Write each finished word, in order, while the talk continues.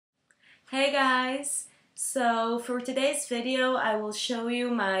Hey guys! So for today's video I will show you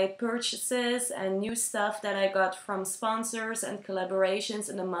my purchases and new stuff that I got from sponsors and collaborations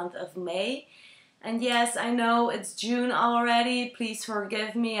in the month of May. And yes, I know it's June already, please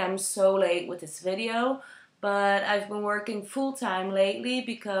forgive me, I'm so late with this video. But I've been working full-time lately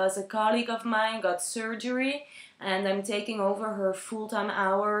because a colleague of mine got surgery and I'm taking over her full-time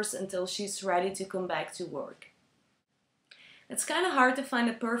hours until she's ready to come back to work. It's kind of hard to find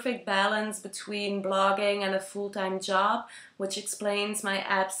a perfect balance between blogging and a full-time job, which explains my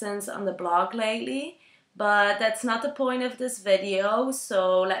absence on the blog lately. But that's not the point of this video,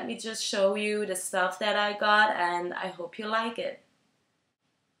 so let me just show you the stuff that I got and I hope you like it.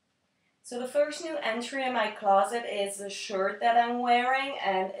 So the first new entry in my closet is the shirt that I'm wearing,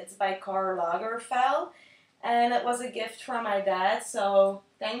 and it's by Karl Lagerfeld. And it was a gift from my dad, so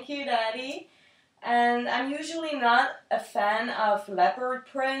thank you, Daddy. And I'm usually not a fan of leopard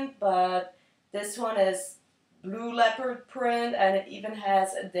print, but this one is blue leopard print and it even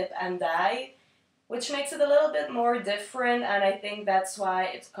has a dip and dye, which makes it a little bit more different, and I think that's why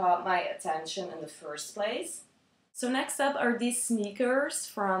it caught my attention in the first place. So next up are these sneakers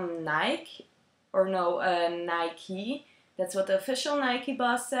from Nike, or no, Nike. That's what the official Nike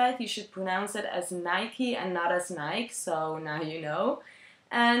boss said. You should pronounce it as Nike and not as Nike, so now you know.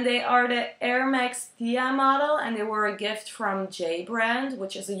 And they are the Air Max Thea model, and they were a gift from J Brand,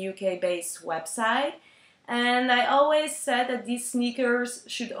 which is a UK-based website. And I always said that these sneakers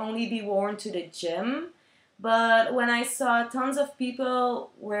should only be worn to the gym. But when I saw tons of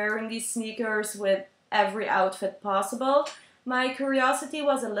people wearing these sneakers with every outfit possible, my curiosity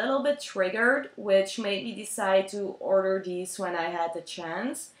was a little bit triggered, which made me decide to order these when I had the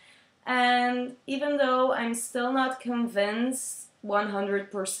chance. And even though I'm still not convinced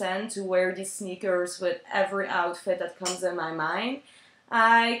 100% to wear these sneakers with every outfit that comes in my mind,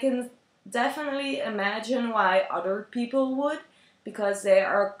 I can definitely imagine why other people would, because they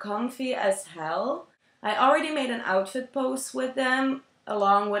are comfy as hell. I already made an outfit post with them,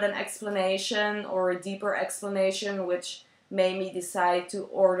 along with an explanation or a deeper explanation, which made me decide to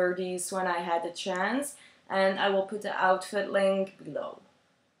order these when I had the chance, and I will put the outfit link below.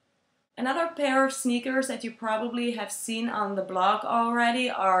 Another pair of sneakers that you probably have seen on the blog already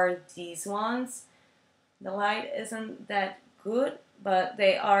are these ones. The light isn't that good, but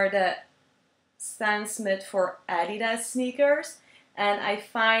they are the Stan Smith for Adidas sneakers. And I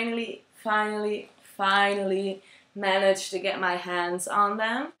finally managed to get my hands on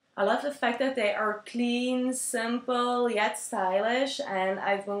them. I love the fact that they are clean, simple, yet stylish, and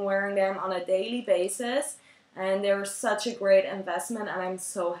I've been wearing them on a daily basis. And they're such a great investment, and I'm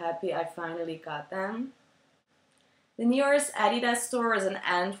so happy I finally got them. The nearest Adidas store is in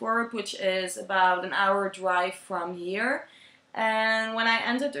Antwerp, which is about an hour drive from here. And when I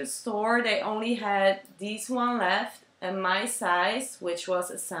entered the store, they only had these one left in my size, which was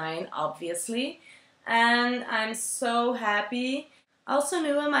a sign, obviously. And I'm so happy. Also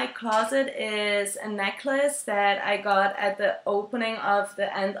new in my closet is a necklace that I got at the opening of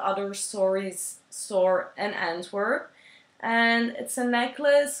the And Other Stories store in Antwerp. And it's a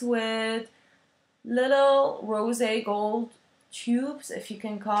necklace with little rose gold tubes, if you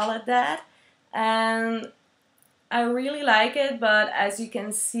can call it that. And I really like it, but as you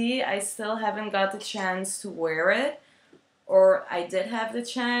can see, I still haven't got the chance to wear it. Or I did have the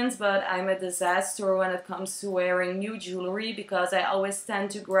chance, but I'm a disaster when it comes to wearing new jewelry because I always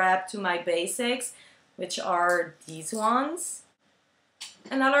tend to grab to my basics, which are these ones.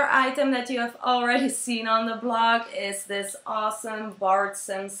 Another item that you have already seen on the blog is this awesome Bart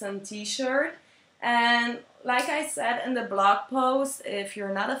Simpson t-shirt. And like I said in the blog post, if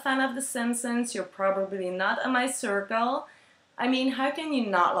you're not a fan of The Simpsons, you're probably not in my circle. I mean, how can you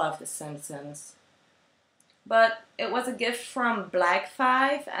not love The Simpsons? But it was a gift from Black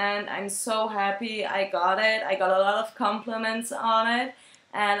 5 and I'm so happy I got it. I got a lot of compliments on it,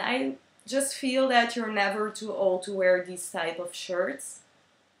 and I just feel that you're never too old to wear these type of shirts.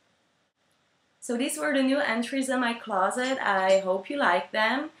 So these were the new entries in my closet. I hope you like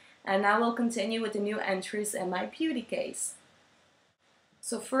them, and now we'll continue with the new entries in my beauty case.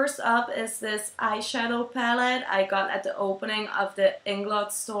 So first up is this eyeshadow palette I got at the opening of the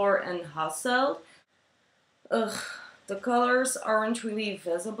Inglot store in Hasselt. Ugh, the colors aren't really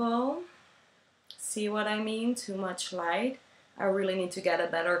visible. See what I mean? Too much light. I really need to get a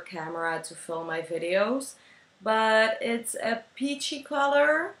better camera to film my videos. But it's a peachy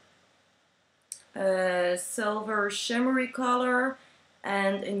color, a silver shimmery color,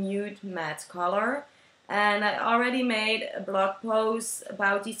 and a nude matte color. And I already made a blog post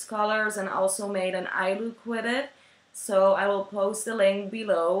about these colors and also made an eye look with it. So I will post the link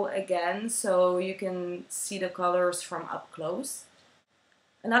below again so you can see the colors from up close.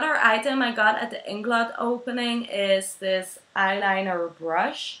 Another item I got at the Inglot opening is this eyeliner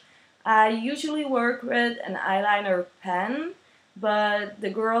brush. I usually work with an eyeliner pen, but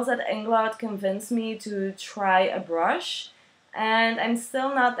the girls at Inglot convinced me to try a brush, and I'm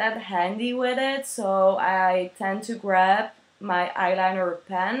still not that handy with it, so I tend to grab my eyeliner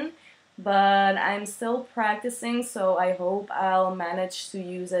pen, but I'm still practicing, so I hope I'll manage to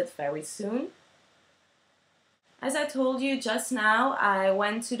use it very soon. As I told you just now, I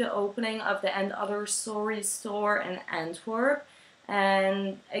went to the opening of the And Other Stories store in Antwerp,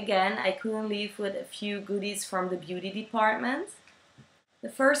 and again I couldn't leave with a few goodies from the beauty department. The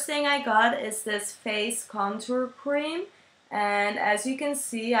first thing I got is this face contour cream, and as you can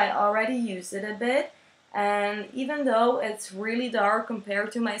see I already used it a bit, and even though it's really dark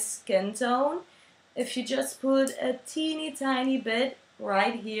compared to my skin tone, if you just put a teeny tiny bit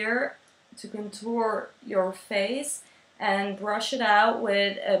right here to contour your face and brush it out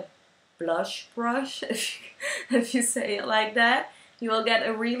with a blush brush, if you say it like that, you will get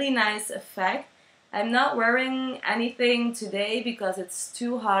a really nice effect. I'm not wearing anything today because it's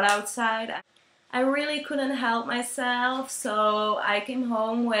too hot outside. I really couldn't help myself, so I came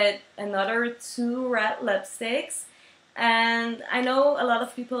home with another 2 red lipsticks. And I know a lot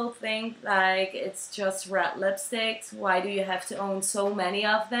of people think like it's just red lipsticks, why do you have to own so many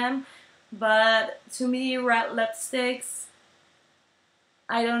of them? But to me, red lipsticks,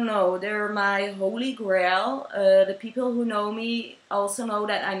 I don't know, they're my holy grail. The people who know me also know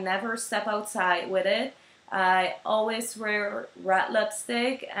that I never step outside with it. I always wear red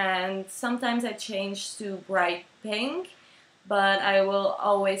lipstick, and sometimes I change to bright pink, but I will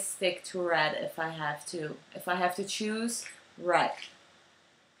always stick to red if I have to. If I have to choose, red.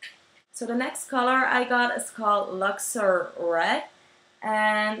 So the next color I got is called Luxor Red,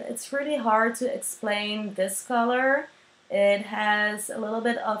 and it's really hard to explain this color. It has a little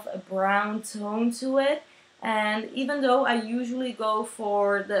bit of a brown tone to it, and even though I usually go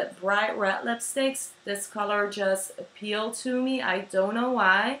for the bright red lipsticks, this color just appealed to me. I don't know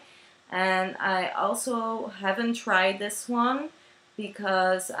why. And I also haven't tried this one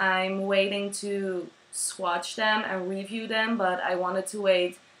because I'm waiting to swatch them and review them, but I wanted to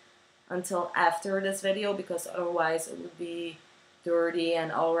wait until after this video because otherwise it would be dirty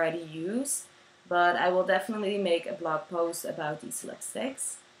and already used. But I will definitely make a blog post about these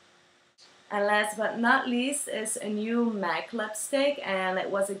lipsticks. And last but not least is a new MAC lipstick, and it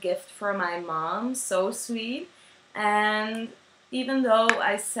was a gift from my mom. So sweet. And even though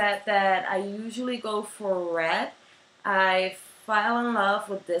I said that I usually go for red, I fell in love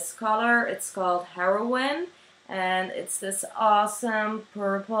with this color. It's called Heroine, and it's this awesome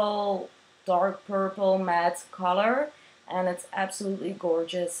purple, dark purple matte color, and it's absolutely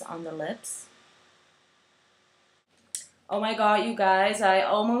gorgeous on the lips. Oh my god, you guys, I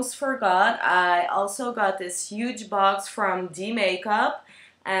almost forgot. I also got this huge box from D Makeup,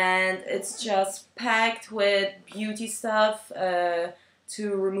 and it's just packed with beauty stuff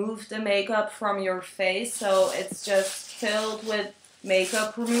to remove the makeup from your face. So it's just filled with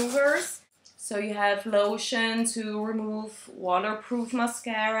makeup removers. So you have lotion to remove waterproof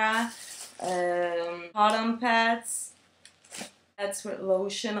mascara, cotton pads with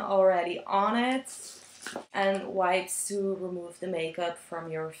lotion already on it, and wipes to remove the makeup from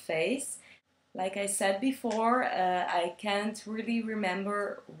your face. Like I said before, I can't really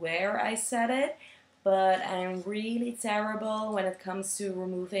remember where I said it, but I'm really terrible when it comes to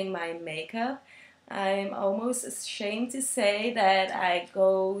removing my makeup. I'm almost ashamed to say that I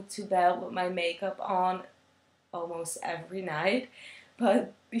go to bed with my makeup on almost every night.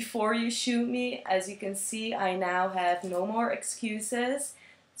 But before you shoot me, as you can see, I now have no more excuses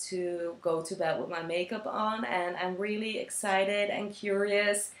to go to bed with my makeup on, and I'm really excited and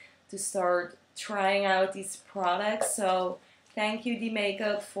curious to start trying out these products. So thank you, D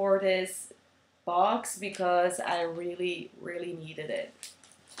Makeup, for this box because I really needed it.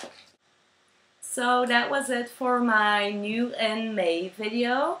 So that was it for my new in May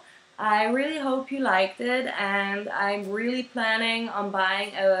video. I really hope you liked it, and I'm really planning on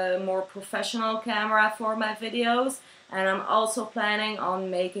buying a more professional camera for my videos, and I'm also planning on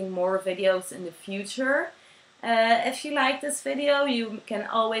making more videos in the future. If you like this video, you can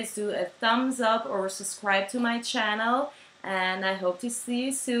always do a thumbs up or subscribe to my channel, and I hope to see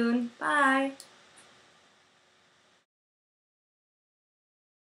you soon. Bye!